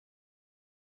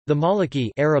The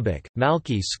Maliki Arabic,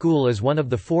 Malki school is one of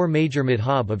the four major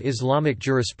madhhab of Islamic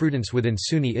jurisprudence within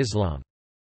Sunni Islam.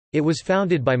 It was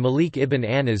founded by Malik ibn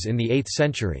Anas in the 8th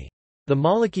century. The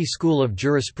Maliki school of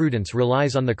jurisprudence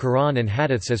relies on the Quran and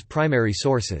Hadiths as primary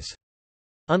sources.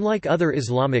 Unlike other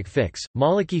Islamic fiqhs,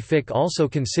 Maliki fiqh also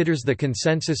considers the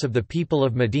consensus of the people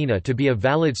of Medina to be a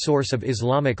valid source of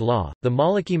Islamic law. The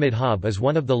Maliki madhhab is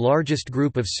one of the largest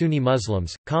group of Sunni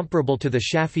Muslims, comparable to the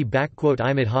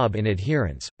Shafi'-I madhhab in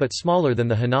adherence, but smaller than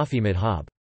the Hanafi madhhab.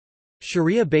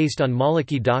 Sharia based on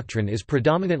Maliki doctrine is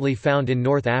predominantly found in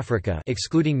North Africa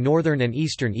excluding northern and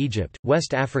eastern Egypt,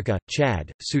 West Africa,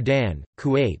 Chad, Sudan,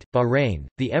 Kuwait, Bahrain,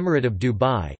 the Emirate of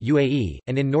Dubai (UAE),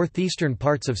 and in northeastern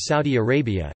parts of Saudi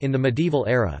Arabia. In the medieval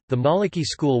era, the Maliki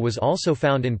school was also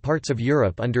found in parts of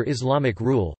Europe under Islamic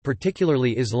rule,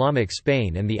 particularly Islamic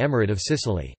Spain and the Emirate of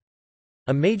Sicily.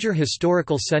 A major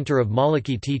historical center of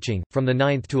Maliki teaching, from the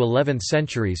 9th to 11th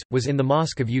centuries, was in the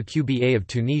Mosque of Uqba of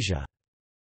Tunisia.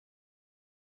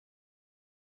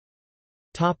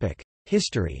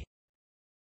 History.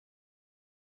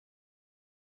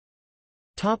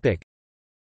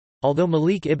 Although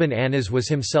Malik ibn Anas was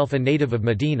himself a native of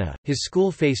Medina, his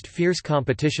school faced fierce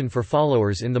competition for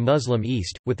followers in the Muslim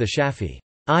East, with the Shafi'i,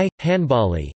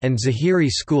 Hanbali, and Zahiri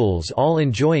schools all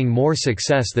enjoying more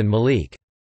success than Malik's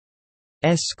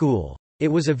school. It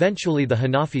was eventually the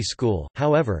Hanafi school,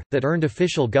 however, that earned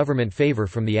official government favor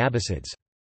from the Abbasids.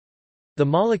 The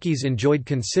Malikis enjoyed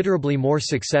considerably more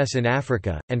success in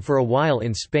Africa, and for a while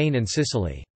in Spain and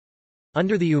Sicily.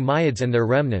 Under the Umayyads and their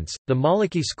remnants, the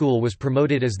Maliki school was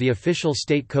promoted as the official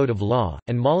state code of law,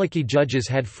 and Maliki judges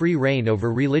had free reign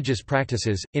over religious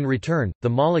practices. In return, the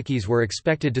Malikis were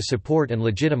expected to support and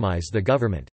legitimize the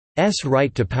government's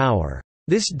right to power.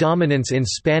 This dominance in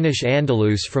Spanish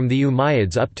Andalus from the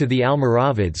Umayyads up to the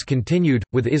Almoravids continued,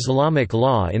 with Islamic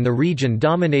law in the region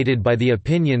dominated by the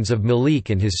opinions of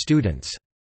Malik and his students.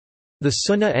 The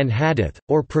Sunnah and Hadith,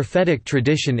 or prophetic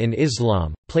tradition in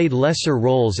Islam, played lesser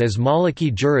roles as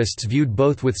Maliki jurists viewed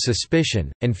both with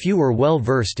suspicion, and few were well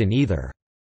versed in either.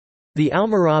 The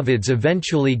Almoravids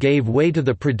eventually gave way to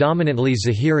the predominantly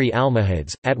Zahiri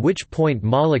Almohads, at which point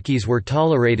Malikis were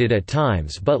tolerated at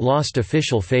times but lost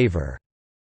official favor.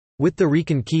 With the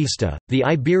Reconquista, the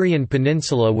Iberian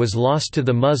Peninsula was lost to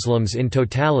the Muslims in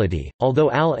totality.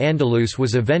 Although Al-Andalus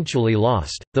was eventually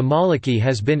lost, the Maliki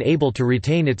has been able to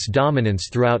retain its dominance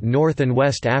throughout North and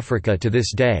West Africa to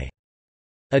this day.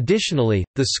 Additionally,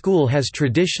 the school has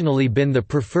traditionally been the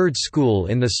preferred school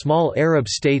in the small Arab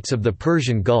states of the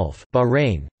Persian Gulf,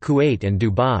 Bahrain, Kuwait and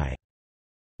Dubai.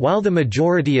 While the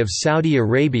majority of Saudi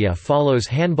Arabia follows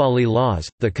Hanbali laws,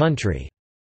 the country's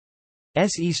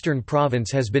eastern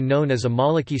province has been known as a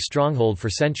Maliki stronghold for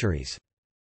centuries.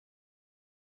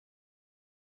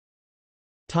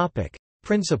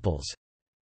 Principles.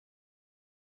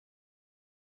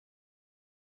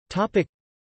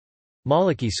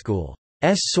 Maliki school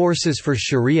sources for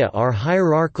Sharia are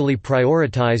hierarchically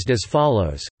prioritized as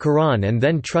follows: Quran and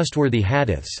then trustworthy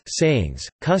hadiths, sayings,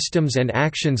 customs and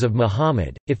actions of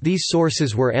Muhammad. If these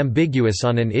sources were ambiguous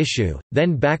on an issue,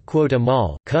 then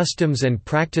Amal, customs and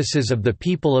practices of the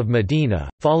people of Medina,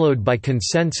 followed by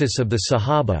consensus of the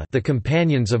Sahaba, the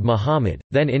companions of Muhammad,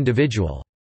 then individual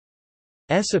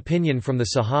opinion from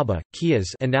the Sahaba, Qiyas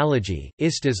analogy,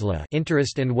 Istisla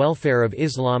interest and welfare of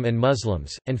Islam and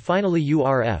Muslims, and finally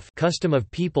Urf custom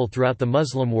of people throughout the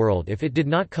Muslim world if it did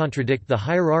not contradict the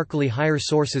hierarchically higher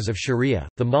sources of Sharia.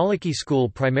 The Maliki school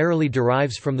primarily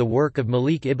derives from the work of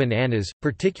Malik ibn Anas,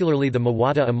 particularly the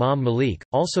Muwatta Imam Malik,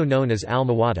 also known as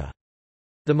al-Muwatta.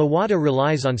 The Muwatta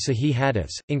relies on Sahih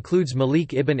hadiths, includes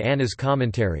Malik ibn Anas'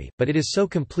 commentary, but it is so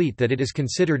complete that it is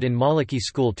considered in Maliki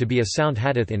school to be a sound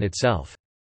hadith in itself.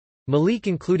 Malik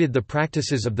included the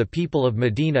practices of the people of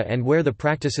Medina and where the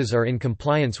practices are in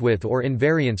compliance with or in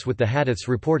variance with the hadiths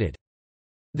reported.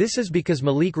 This is because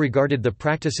Malik regarded the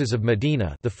practices of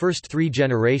Medina, the first 3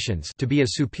 generations, to be a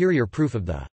superior proof of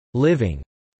the living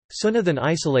sunnah than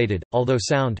isolated, although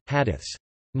sound, hadiths.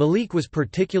 Malik was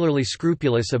particularly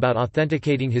scrupulous about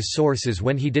authenticating his sources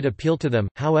when he did appeal to them,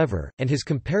 however, and his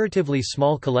comparatively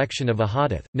small collection of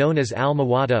ahadith, known as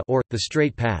al-Muwatta or the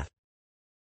straight path.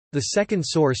 The second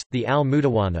source, the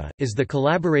al-Mutawana, is the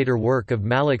collaborator work of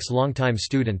Malik's longtime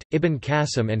student, Ibn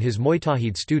Qasim, and his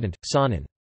Mujtahid student, Sanan.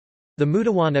 The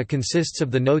Mutawana consists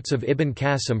of the notes of Ibn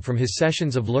Qasim from his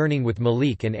sessions of learning with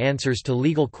Malik and answers to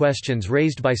legal questions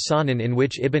raised by Sanan in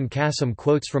which Ibn Qasim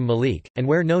quotes from Malik, and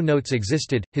where no notes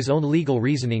existed, his own legal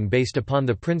reasoning based upon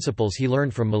the principles he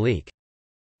learned from Malik.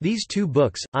 These two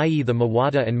books, i.e. the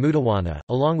Muwatta and Mutawana,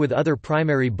 along with other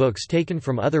primary books taken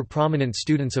from other prominent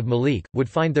students of Malik, would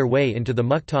find their way into the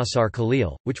Mukhtasar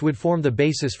Khalil, which would form the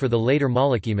basis for the later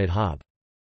Maliki madhab.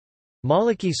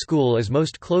 Maliki school is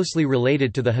most closely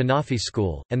related to the Hanafi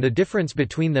school, and the difference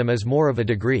between them is more of a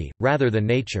degree, rather than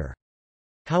nature.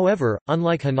 However,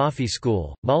 unlike Hanafi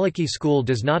school, Maliki school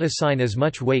does not assign as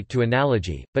much weight to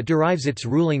analogy, but derives its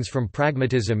rulings from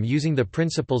pragmatism using the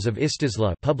principles of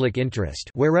istisla, public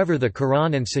interest, wherever the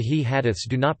Quran and Sahih hadiths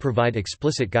do not provide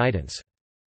explicit guidance.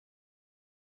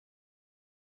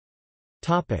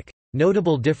 Topic: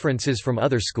 Notable differences from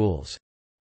other schools.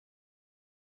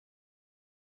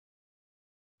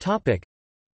 Topic: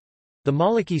 The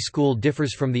Maliki school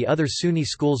differs from the other Sunni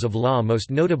schools of law most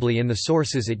notably in the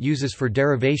sources it uses for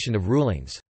derivation of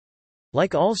rulings.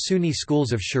 Like all Sunni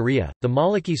schools of Sharia, the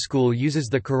Maliki school uses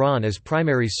the Quran as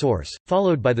primary source,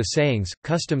 followed by the sayings,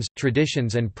 customs,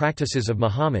 traditions and practices of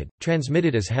Muhammad,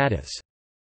 transmitted as hadiths.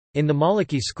 In the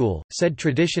Maliki school, said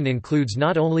tradition includes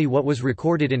not only what was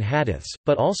recorded in hadiths,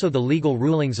 but also the legal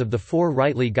rulings of the four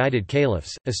rightly guided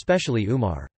caliphs, especially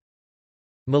Umar.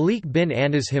 Malik bin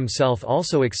Anas himself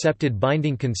also accepted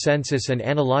binding consensus and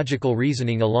analogical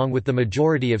reasoning along with the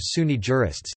majority of Sunni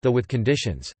jurists, though with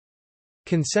conditions.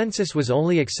 Consensus was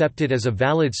only accepted as a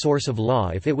valid source of law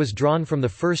if it was drawn from the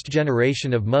first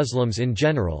generation of Muslims in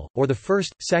general, or the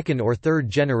first, second or third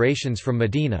generations from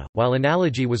Medina, while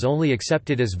analogy was only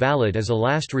accepted as valid as a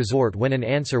last resort when an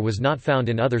answer was not found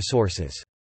in other sources.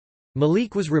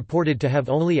 Malik was reported to have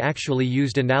only actually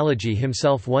used analogy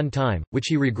himself one time, which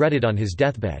he regretted on his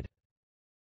deathbed.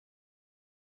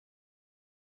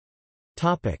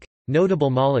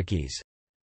 Notable Malikis.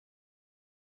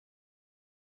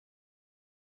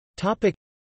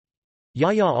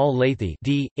 Yahya al-Laythi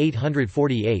d.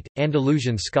 848,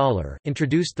 Andalusian scholar,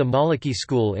 introduced the Maliki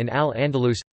school in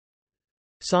Al-Andalus.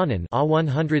 Sanan A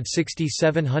 160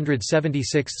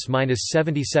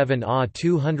 776-77 A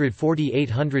 240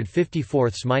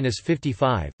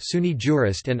 854-55, Sunni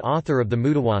jurist and author of the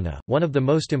Mutawana, one of the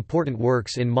most important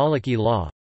works in Maliki law.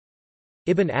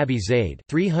 Ibn Abi Zayd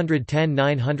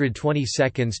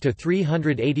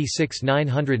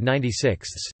 310-922-386-996,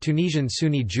 Tunisian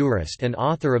Sunni jurist and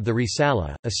author of the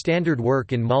Risala, a standard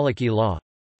work in Maliki law.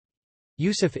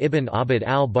 Yusuf ibn Abd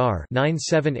al-Barr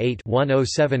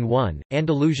 978-1071,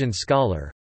 Andalusian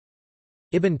scholar.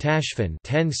 Ibn Tashfin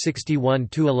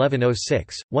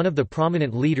 1061-1106, one of the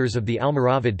prominent leaders of the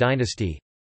Almoravid dynasty.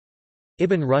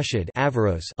 Ibn Rushd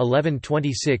Averroes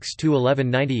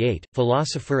 1126-1198,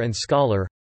 philosopher and scholar.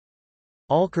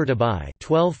 Al-Qurtubi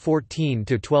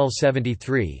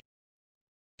 1214-1273.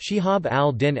 Shihab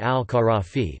al-Din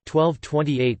al-Qarafi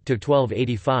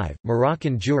 (1228–1285),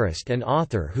 Moroccan jurist and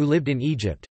author who lived in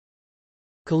Egypt.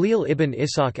 Khalil ibn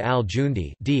Ishaq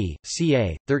al-Jundi d.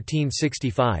 ca.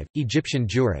 1365, Egyptian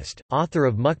jurist, author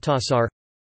of Mukhtasar.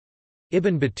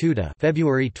 Ibn Battuta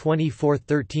 (February 24,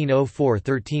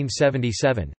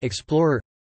 1304–1377), explorer.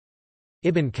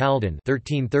 Ibn Khaldun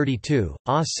 1332,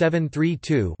 A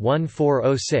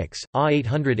 732-1406, A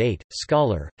 808,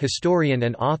 scholar, historian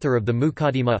and author of the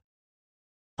Muqaddimah.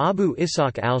 Abu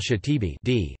Ishaq al-Shatibi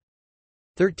d.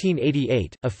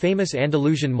 1388, a famous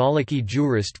Andalusian Maliki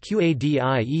jurist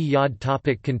Qadi-e-Yad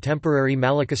topic. Contemporary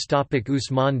Malikis topic.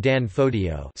 Usman dan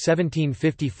Fodio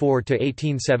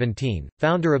 (1754–1817),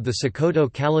 founder of the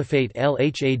Sokoto Caliphate.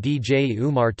 Lhadj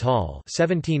Umar Tal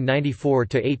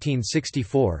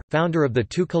 (1794–1864), founder of the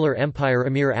Tukulur Empire.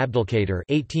 Emir Abdelkader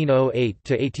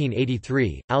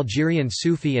 (1808–1883), Algerian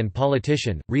Sufi and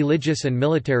politician, religious and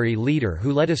military leader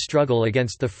who led a struggle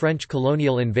against the French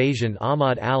colonial invasion.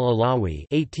 Ahmad al-Alawi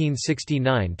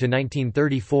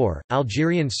 (1869–1934),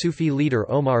 Algerian Sufi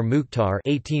leader Omar Mukhtar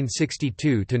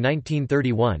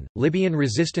 (1862–1931), Libyan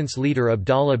resistance leader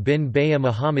Abdallah bin Baya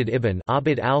Muhammad ibn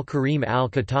Abd al-Karim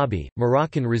al-Khattabi,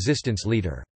 Moroccan resistance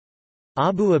leader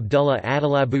Abu Abdullah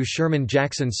Adalabu Sherman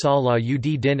Jackson Salah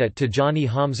ud Din at Tijani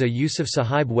Hamza Yusuf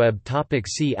Sahib Web topic.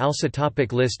 See also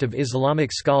topic. List of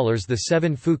Islamic scholars. The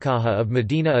seven Fuqaha of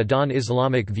Medina. Adan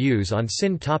Islamic views on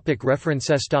Sin topic.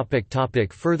 References topic.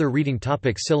 Further reading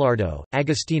topic. Silardo,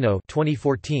 Agostino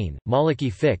 2014,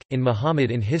 Maliki Fiqh, in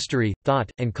Muhammad in History, Thought,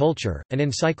 and Culture, an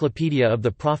Encyclopedia of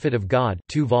the Prophet of God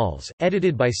 2 vols,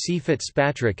 edited by C.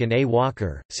 Fitzpatrick and A.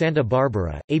 Walker, Santa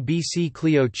Barbara, ABC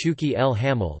Cleo Chouki L.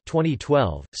 Hamill 2012,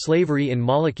 Slavery in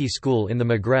Maliki School in the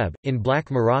Maghreb, in Black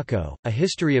Morocco, A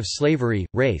History of Slavery,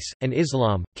 Race, and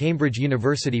Islam, Cambridge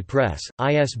University Press,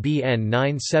 ISBN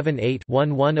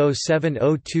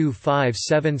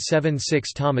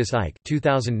 978-1107025776. Thomas Ike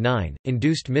 2009,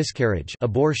 Induced Miscarriage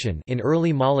Abortion in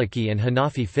Early Maliki and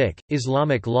Hanafi Fiqh,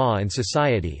 Islamic Law and and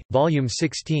Society, Volume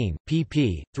 16,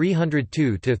 pp.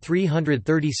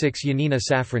 302–336. Yanina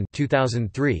Safran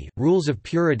 2003, Rules of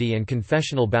Purity and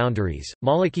Confessional Boundaries,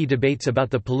 Maliki Debates about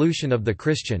the Pollution of the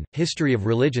Christian, History of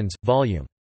Religions, Volume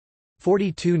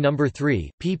 42 No.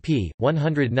 3, pp.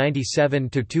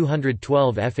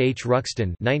 197–212. F. H.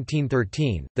 Ruxton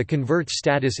 1913, The Convert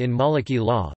Status in Maliki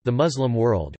Law, The Muslim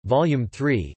World, Volume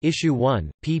 3, Issue 1,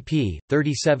 pp.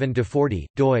 37–40,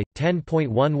 doi,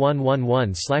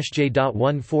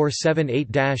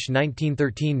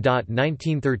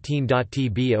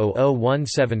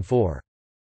 10.1111/j.1478-1913.1913.tb00174.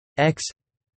 X.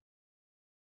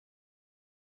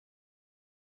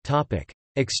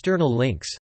 External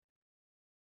links.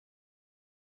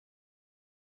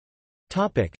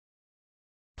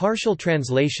 Partial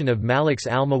translation of Malik's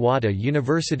Al-Muwatta,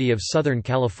 University of Southern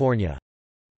California.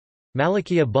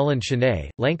 Malikiya Bulan Shanay,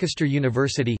 Lancaster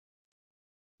University.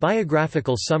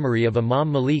 Biographical summary of Imam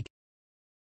Malik.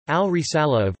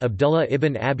 Al-Risala of Abdullah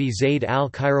ibn Abi Zayd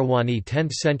al-Qayrawani,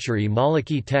 10th century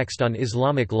Maliki text on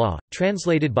Islamic law,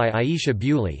 translated by Aisha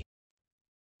Bewley.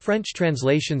 French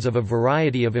translations of a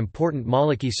variety of important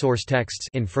Maliki source texts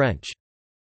in French.